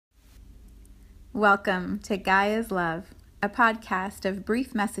Welcome to Gaia's Love, a podcast of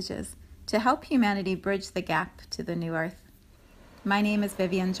brief messages to help humanity bridge the gap to the new earth. My name is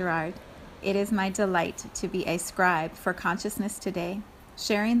Vivian Gerard. It is my delight to be a scribe for consciousness today,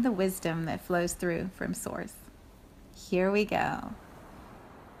 sharing the wisdom that flows through from Source. Here we go.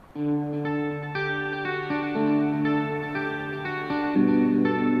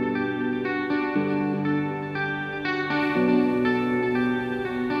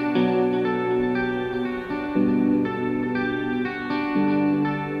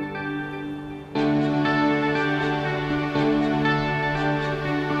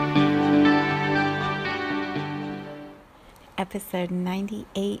 Episode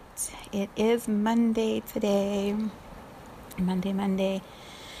 98. It is Monday today. Monday.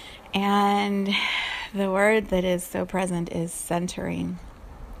 And the word that is so present is centering.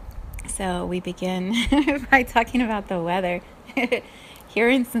 So we begin by talking about the weather. Here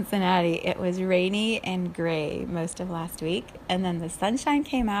in Cincinnati, it was rainy and gray most of last week. And then the sunshine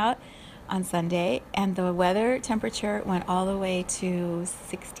came out on Sunday, and the weather temperature went all the way to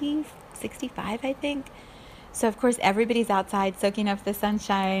 60, 65, I think. So, of course, everybody's outside soaking up the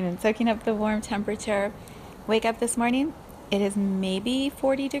sunshine and soaking up the warm temperature. Wake up this morning, it is maybe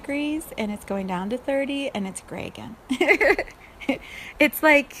 40 degrees, and it's going down to 30, and it's gray again. It's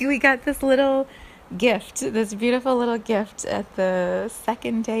like we got this little gift, this beautiful little gift at the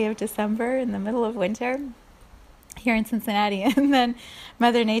second day of December in the middle of winter here in Cincinnati. And then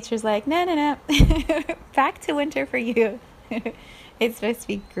Mother Nature's like, no, back to winter for you. It's supposed to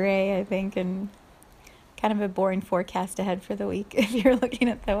be gray, I think, and kind of a boring forecast ahead for the week if you're looking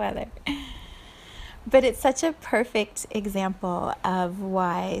at the weather. But it's such a perfect example of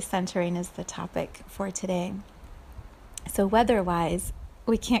why centering is the topic for today. So weather-wise,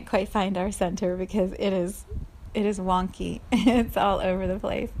 we can't quite find our center because it is wonky. It's all over the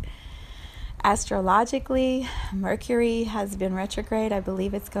place. Astrologically, Mercury has been retrograde. I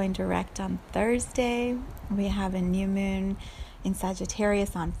believe it's going direct on Thursday. We have a new moon in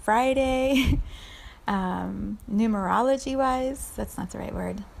Sagittarius on Friday. Numerology-wise, that's not the right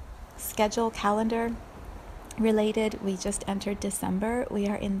word. Schedule, calendar related, we just entered December. We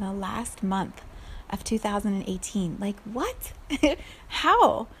are in the last month of 2018. Like, what?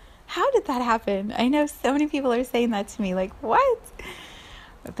 How did that happen? I know so many people are saying that to me, like, what?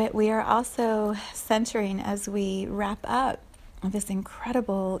 But we are also centering as we wrap up this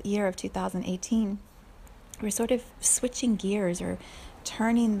incredible year of 2018. We're sort of switching gears or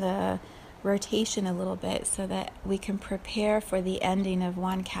turning the rotation a little bit so that we can prepare for the ending of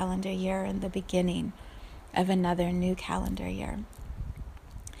one calendar year and the beginning of another new calendar year.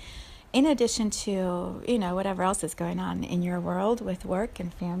 In addition to, whatever else is going on in your world with work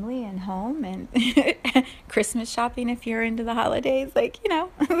and family and home and Christmas shopping if you're into the holidays,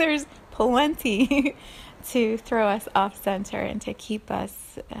 there's plenty to throw us off center and to keep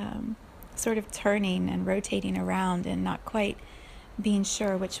us sort of turning and rotating around and not quite being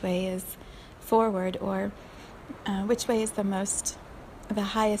sure which way is forward or which way is the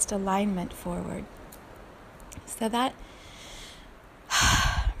highest alignment forward. So that,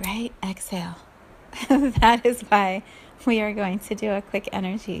 right, exhale. That is why we are going to do a quick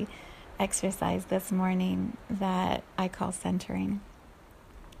energy exercise this morning that I call centering.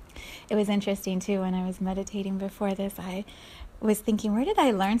 It was interesting too, when I was meditating before this, I was thinking, where did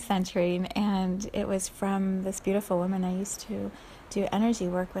I learn centering? And it was from this beautiful woman I used to do energy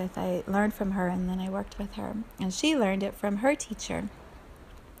work with. I learned from her, and then I worked with her, and she learned it from her teacher.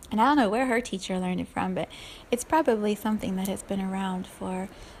 And I don't know where her teacher learned it from, but it's probably something that has been around for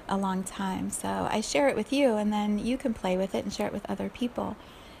a long time. So I share it with you, and then you can play with it and share it with other people.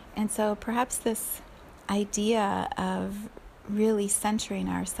 And so perhaps this idea of really centering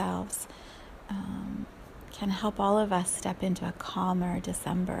ourselves can help all of us step into a calmer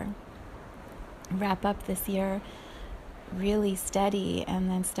December, wrap up this year really steady, and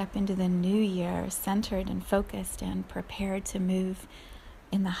then step into the new year centered and focused and prepared to move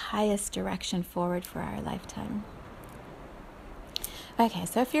in the highest direction forward for our lifetime. Okay,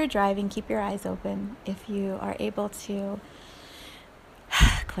 so if you're driving, keep your eyes open. If you are able to,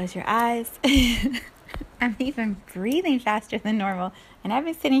 close your eyes. I'm even breathing faster than normal, and I've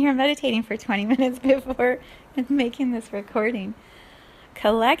been sitting here meditating for 20 minutes before making this recording.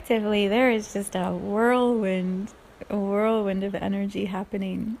 Collectively, there is just a whirlwind of energy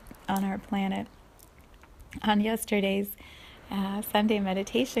happening on our planet. On yesterday's Sunday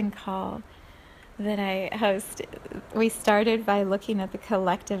meditation call, that I host, we started by looking at the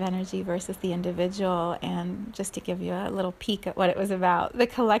collective energy versus the individual. And just to give you a little peek at what it was about, the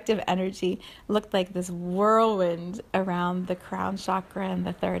collective energy looked like this whirlwind around the crown chakra and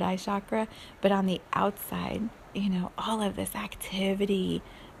the third eye chakra. But on the outside, all of this activity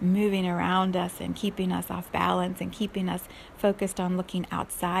moving around us and keeping us off balance and keeping us focused on looking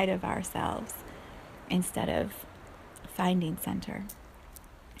outside of ourselves instead of finding center.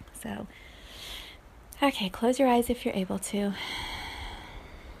 So, okay, close your eyes if you're able to.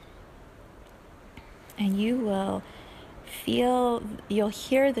 And you'll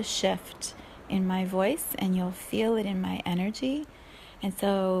hear the shift in my voice and you'll feel it in my energy. And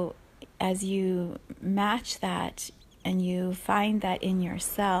so as you match that and you find that in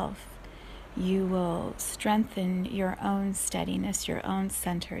yourself, you will strengthen your own steadiness, your own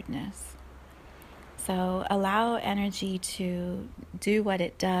centeredness. So allow energy to do what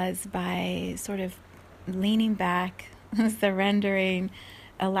it does by sort of leaning back, surrendering,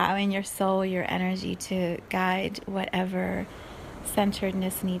 allowing your soul, your energy to guide whatever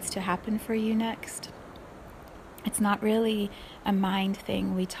centeredness needs to happen for you next. It's not really a mind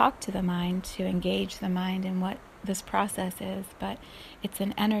thing. We talk to the mind to engage the mind in what this process is, but it's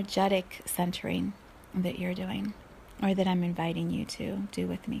an energetic centering that you're doing, or that I'm inviting you to do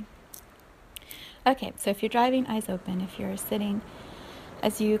with me. Okay, so if you're driving, eyes open. If you're sitting,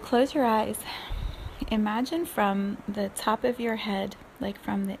 as you close your eyes, imagine from the top of your head, like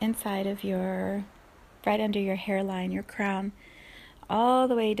from the inside of right under your hairline, your crown, all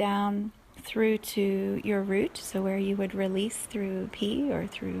the way down through to your root, so where you would release through pee or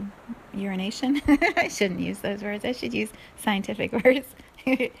through urination. I shouldn't use those words. I should use scientific words.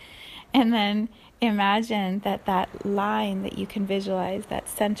 And then imagine that line that you can visualize, that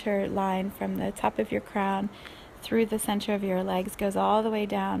center line from the top of your crown through the center of your legs, goes all the way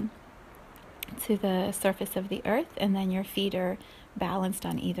down to the surface of the earth, and then your feet are balanced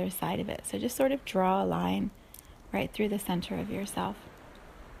on either side of it. So just sort of draw a line right through the center of yourself.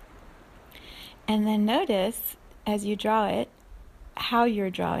 And then notice as you draw it, how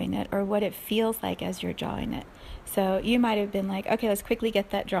you're drawing it or what it feels like as you're drawing it. So you might have been like, okay, let's quickly get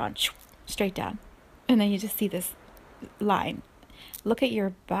that drawn straight down. And then you just see this line. Look at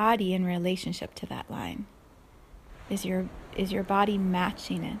your body in relationship to that line. Is your body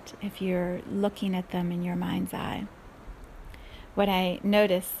matching it if you're looking at them in your mind's eye? What I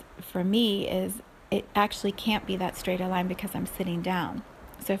notice for me is it actually can't be that straight a line because I'm sitting down.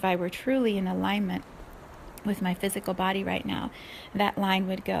 So if I were truly in alignment with my physical body right now, that line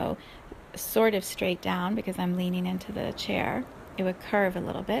would go sort of straight down because I'm leaning into the chair. It would curve a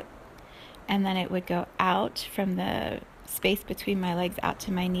little bit, and then it would go out from the space between my legs out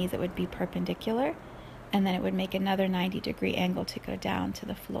to my knees. It would be perpendicular, and then it would make another 90-degree angle to go down to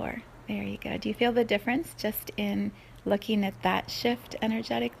the floor. There you go. Do you feel the difference just in looking at that shift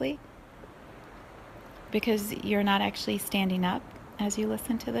energetically? Because you're not actually standing up as you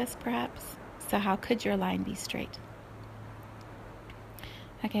listen to this, perhaps. So how could your line be straight?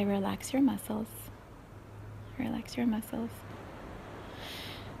 Okay, relax your muscles. Relax your muscles.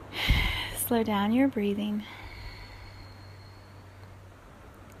 Slow down your breathing.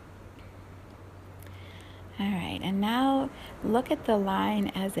 All right, and now look at the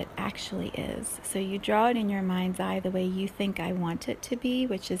line as it actually is. So you draw it in your mind's eye the way you think I want it to be,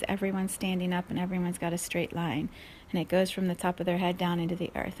 which is everyone's standing up and everyone's got a straight line. And it goes from the top of their head down into the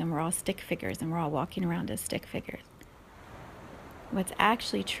earth, and we're all stick figures, and we're all walking around as stick figures. What's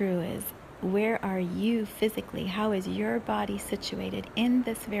actually true is, where are you physically? How is your body situated in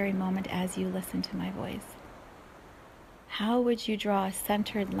this very moment as you listen to my voice? How would you draw a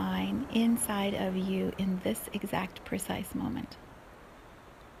centered line inside of you in this exact precise moment?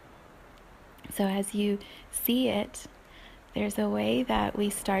 So as you see it, there's a way that we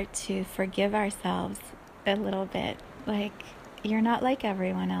start to forgive ourselves a little bit. Like, you're not like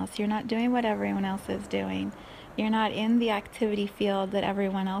everyone else. You're not doing what everyone else is doing. You're not in the activity field that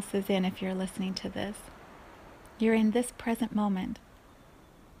everyone else is in if you're listening to this. You're in this present moment.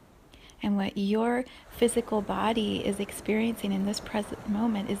 And what your physical body is experiencing in this present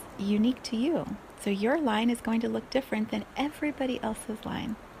moment is unique to you. So your line is going to look different than everybody else's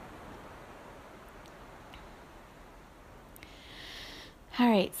line. All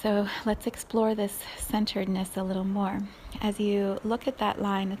right, so let's explore this centeredness a little more. As you look at that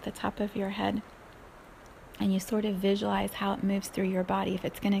line at the top of your head, and you sort of visualize how it moves through your body, if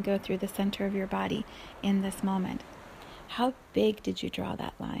it's going to go through the center of your body in this moment, how big did you draw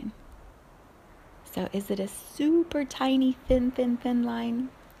that line? So is it a super tiny, thin line?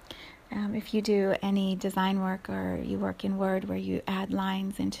 If you do any design work or you work in Word where you add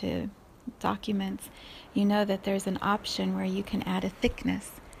lines into documents, you know that there's an option where you can add a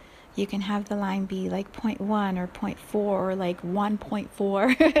thickness. You can have the line be like 0.1 or 0.4 or like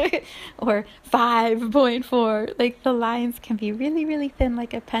 1.4 or 5.4. Like the lines can be really, really thin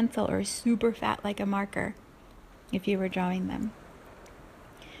like a pencil or super fat like a marker if you were drawing them.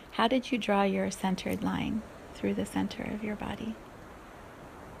 How did you draw your centered line through the center of your body?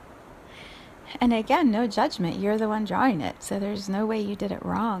 And again, no judgment. You're the one drawing it, so there's no way you did it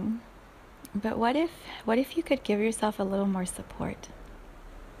wrong. But what if you could give yourself a little more support?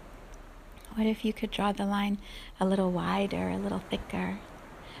 What if you could draw the line a little wider, a little thicker?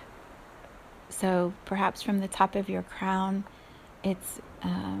 So perhaps from the top of your crown, it's,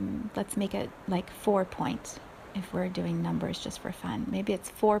 let's make it like 4 point, if we're doing numbers just for fun. Maybe it's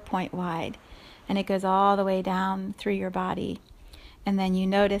 4 point wide, and it goes all the way down through your body. And then you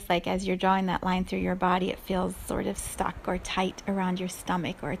notice, like, as you're drawing that line through your body, it feels sort of stuck or tight around your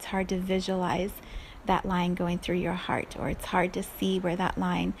stomach, or it's hard to visualize that line going through your heart, or it's hard to see where that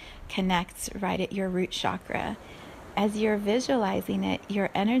line connects right at your root chakra. As you're visualizing it, your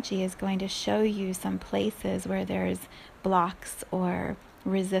energy is going to show you some places where there's blocks or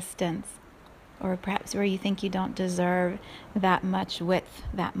resistance, or perhaps where you think you don't deserve that much width,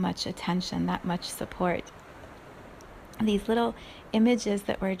 that much attention, that much support. These little images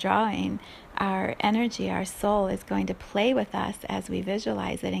that we're drawing, our energy, our soul is going to play with us as we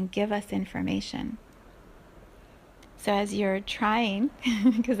visualize it and give us information. So as you're trying,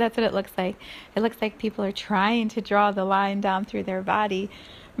 because that's what it looks like people are trying to draw the line down through their body,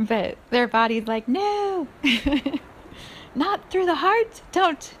 but their body's like, no, not through the heart.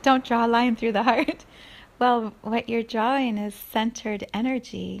 Don't draw a line through the heart. Well, what you're drawing is centered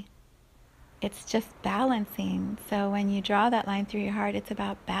energy. It's just balancing. So when you draw that line through your heart, it's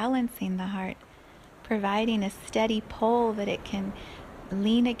about balancing the heart, providing a steady pull that it can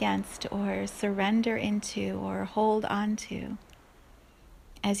lean against or surrender into or hold on to.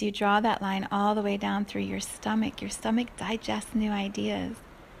 As you draw that line all the way down through your stomach digests new ideas.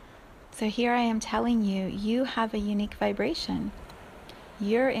 So here I am telling you, you have a unique vibration.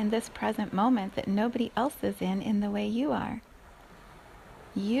 You're in this present moment that nobody else is in the way you are.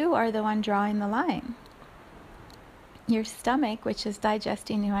 You are the one drawing the line. Your stomach, which is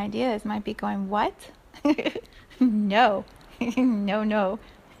digesting new ideas, might be going, what? No. No.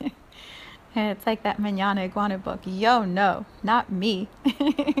 And it's like that Manana Iguana book. Yo, no, not me.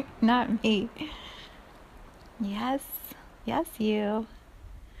 Not me. Yes, you.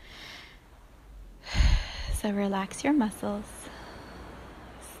 So relax your muscles.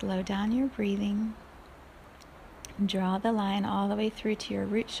 Slow down your breathing. Draw the line all the way through to your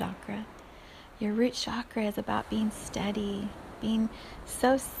root chakra. Your root chakra is about being steady, being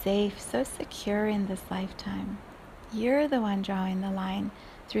so safe, so secure in this lifetime. You're the one drawing the line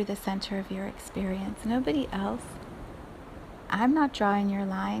through the center of your experience, nobody else. I'm not drawing your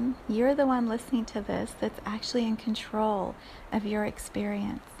line. You're the one listening to this that's actually in control of your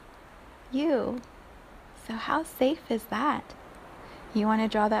experience. You. So how safe is that? You want to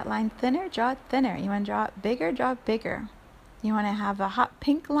draw that line thinner? Draw it thinner. You want to draw it bigger? Draw it bigger. You want to have a hot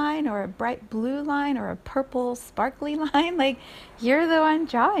pink line or a bright blue line or a purple sparkly line? Like, you're the one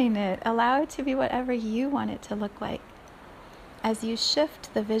drawing it. Allow it to be whatever you want it to look like. As you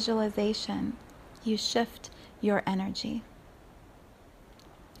shift the visualization, you shift your energy.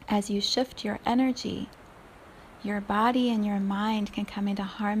 As you shift your energy, your body and your mind can come into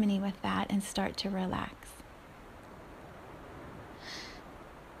harmony with that and start to relax.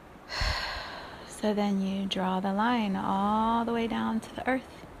 So then you draw the line all the way down to the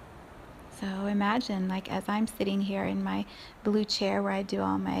earth. So imagine, like, as I'm sitting here in my blue chair where I do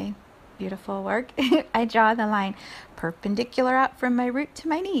all my beautiful work, I draw the line perpendicular out from my root to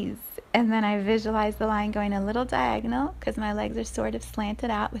my knees. And then I visualize the line going a little diagonal because my legs are sort of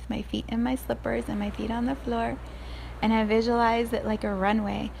slanted out with my feet in my slippers and my feet on the floor. And I visualize it like a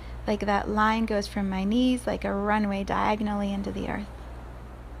runway, like that line goes from my knees like a runway diagonally into the earth.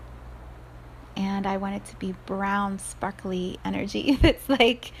 And I want it to be brown, sparkly energy that's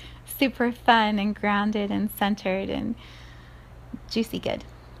like super fun and grounded and centered and juicy good.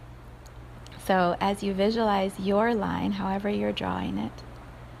 So as you visualize your line, however you're drawing it,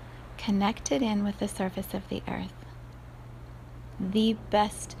 connect it in with the surface of the earth. The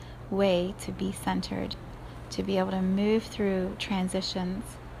best way to be centered, to be able to move through transitions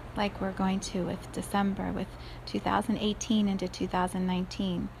like we're going to with December, with 2018 into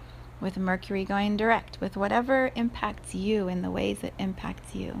 2019, with Mercury going direct, with whatever impacts you in the ways it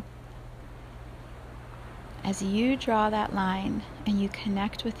impacts you. As you draw that line and you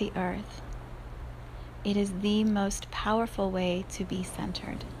connect with the earth, it is the most powerful way to be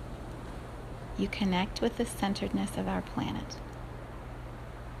centered. you connect with the centeredness of our planet.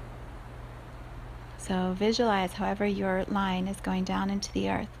 So visualize however your line is going down into the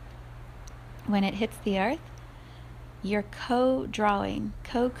earth. When it hits the earth, you're co-drawing,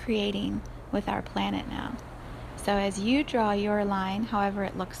 co-creating with our planet now. So as you draw your line, however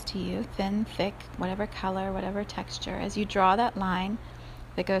it looks to you, thin, thick, whatever color, whatever texture, as you draw that line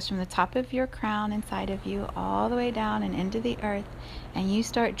that goes from the top of your crown inside of you all the way down and into the earth, and you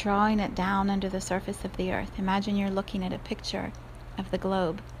start drawing it down under the surface of the earth. Imagine you're looking at a picture of the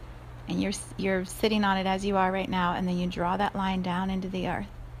globe, and you're sitting on it as you are right now, and then you draw that line down into the earth.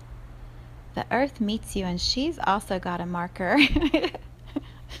 The earth meets you, and she's also got a marker.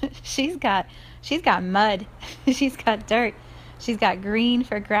 she's got mud. She's got dirt. She's got green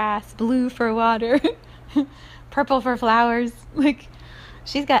for grass, blue for water, purple for flowers. Like,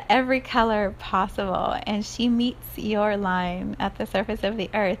 she's got every color possible, and she meets your line at the surface of the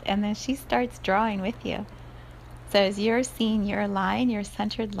earth, and then she starts drawing with you. So as you're seeing your line, your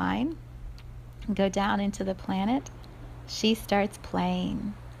centered line, go down into the planet, she starts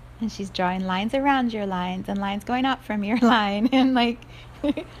playing. And she's drawing lines around your lines and lines going out from your line. And like,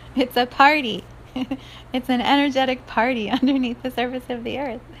 it's a party. It's an energetic party underneath the surface of the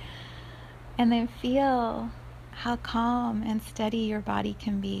earth. And then feel how calm and steady your body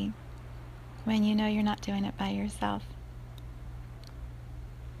can be when you know you're not doing it by yourself.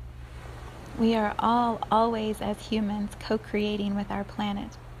 We are all always, as humans, co-creating with our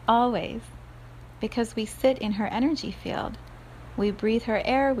planet. Always. Because we sit in her energy field. We breathe her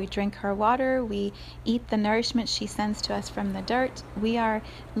air, we drink her water, we eat the nourishment she sends to us from the dirt. We are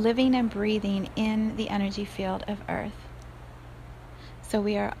living and breathing in the energy field of Earth. So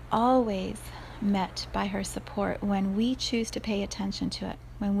we are always met by her support when we choose to pay attention to it,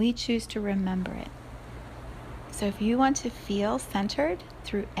 when we choose to remember it. So if you want to feel centered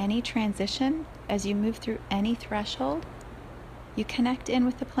through any transition, as you move through any threshold, you connect in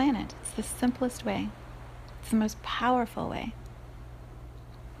with the planet. It's the simplest way. It's the most powerful way.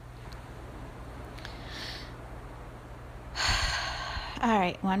 All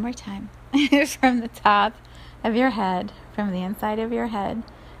right, one more time. From the top of your head, from the inside of your head,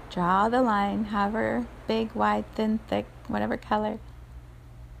 draw the line, however big, wide, thin, thick, whatever color.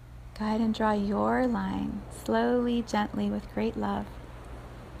 Go ahead and draw your line, slowly, gently, with great love,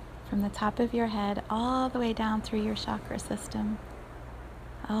 from the top of your head all the way down through your chakra system,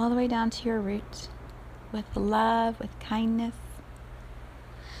 all the way down to your root, with love, with kindness.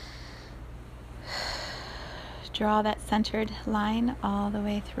 Draw that centered line all the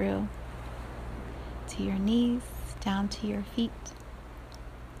way through to your knees, down to your feet,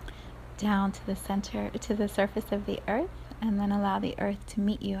 down to the center, to the surface of the earth, and then allow the earth to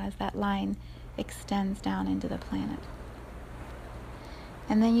meet you as that line extends down into the planet.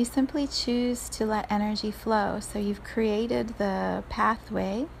 And then you simply choose to let energy flow. So you've created the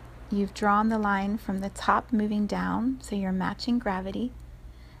pathway, you've drawn the line from the top moving down, so you're matching gravity.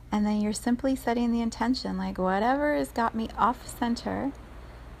 And then you're simply setting the intention, like whatever has got me off center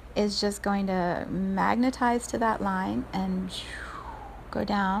is just going to magnetize to that line and go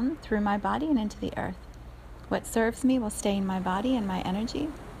down through my body and into the earth. What serves me will stay in my body and my energy.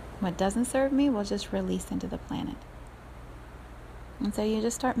 What doesn't serve me will just release into the planet. And so you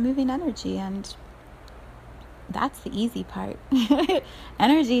just start moving energy, and that's the easy part.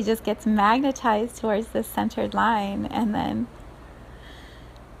 Energy just gets magnetized towards this centered line, and then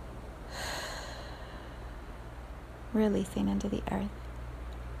releasing into the earth.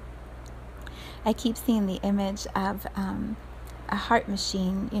 I keep seeing the image of a heart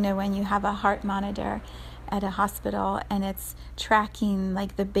machine, you know, when you have a heart monitor at a hospital and it's tracking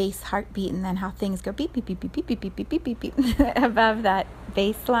like the base heartbeat and then how things go beep, beep, beep, beep, beep, beep, beep, beep, beep, beep, beep above that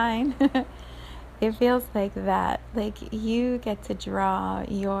baseline. It feels like that. Like you get to draw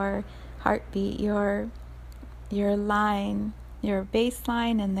your heartbeat, your line, your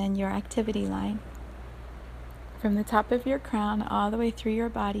baseline, and then your activity line, from the top of your crown all the way through your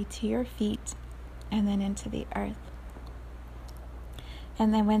body to your feet, and then into the earth.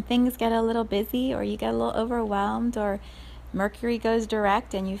 And then when things get a little busy, or you get a little overwhelmed, or Mercury goes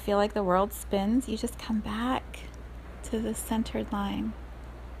direct and you feel like the world spins, you just come back to the centered line.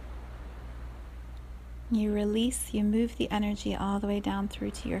 You release, you move the energy all the way down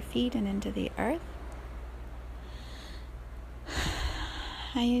through to your feet and into the earth.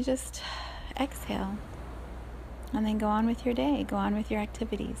 And you just exhale. And then go on with your day, go on with your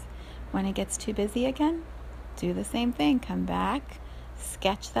activities. When it gets too busy again, do the same thing. Come back,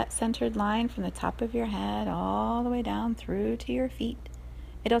 sketch that centered line from the top of your head all the way down through to your feet.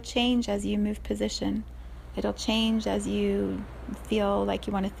 It'll change as you move position. It'll change as you feel like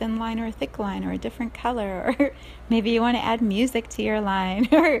you want a thin line or a thick line or a different color, or maybe you want to add music to your line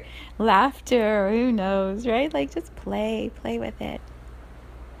or laughter, or who knows, right? Like just play with it.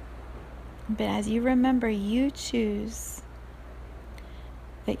 But as you remember, you choose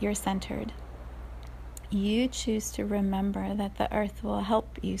that you're centered. You choose to remember that the earth will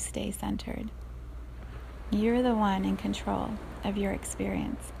help you stay centered. You're the one in control of your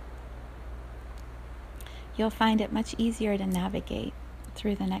experience. You'll find it much easier to navigate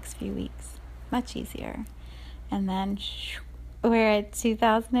through the next few weeks. Much easier. And then we're at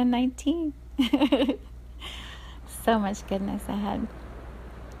 2019. So much goodness ahead.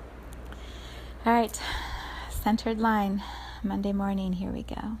 All right, centered line, Monday morning, here we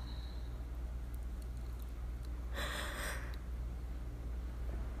go.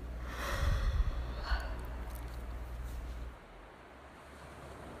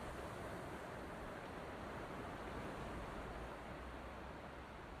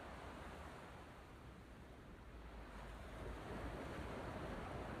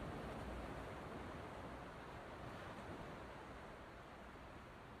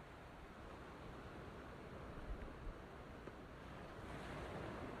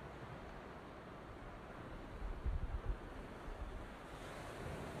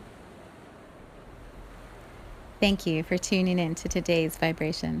 Thank you for tuning in to today's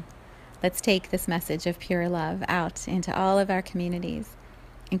vibration. Let's take this message of pure love out into all of our communities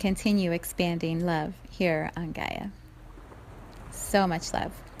and continue expanding love here on Gaia. So much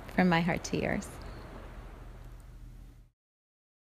love from my heart to yours.